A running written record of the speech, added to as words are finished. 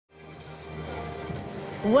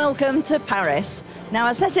Welcome to Paris. Now,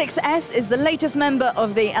 Aesthetics S is the latest member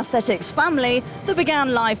of the Aesthetics family that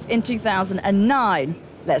began life in 2009.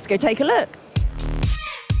 Let's go take a look.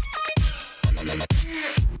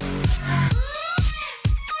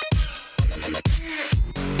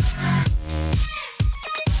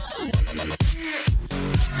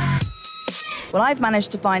 Well, I've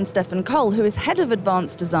managed to find Steffen Köhl, who is head of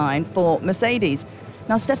advanced design for Mercedes.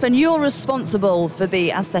 Now, Steffen, you're responsible for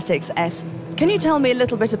the Aesthetics S. Can you tell me a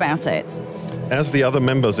little bit about it? As the other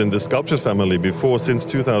members in the sculpture family before, since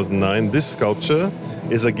 2009, this sculpture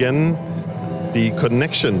is again the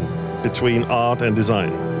connection between art and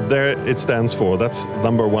design. There it stands for. That's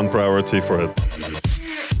 #1 priority for it.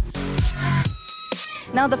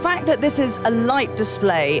 Now, the fact that this is a light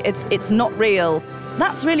display, it's not real,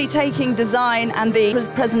 that's really taking design and the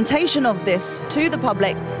presentation of this to the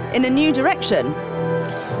public in a new direction.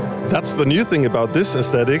 That's the new thing about this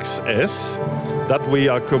Aesthetics S, that we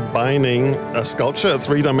are combining a sculpture, a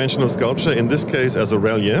three-dimensional sculpture, in this case as a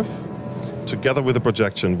relief, together with a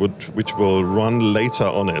projection, which will run later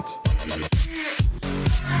on it.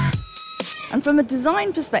 And from a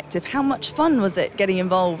design perspective, how much fun was it getting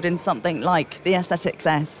involved in something like the Aesthetics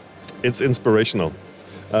S? It's inspirational.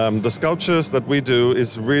 The sculptures that we do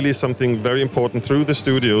is really something very important through the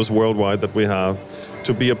studios worldwide that we have,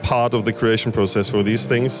 to be a part of the creation process for these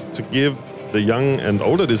things, to give the young and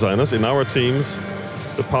older designers in our teams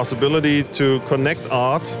the possibility to connect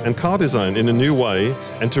art and car design in a new way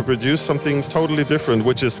and to produce something totally different,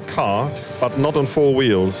 which is car, but not on 4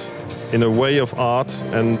 wheels, in a way of art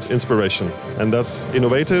and inspiration. And that's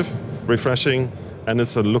innovative, refreshing, and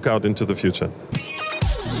it's a look out into the future.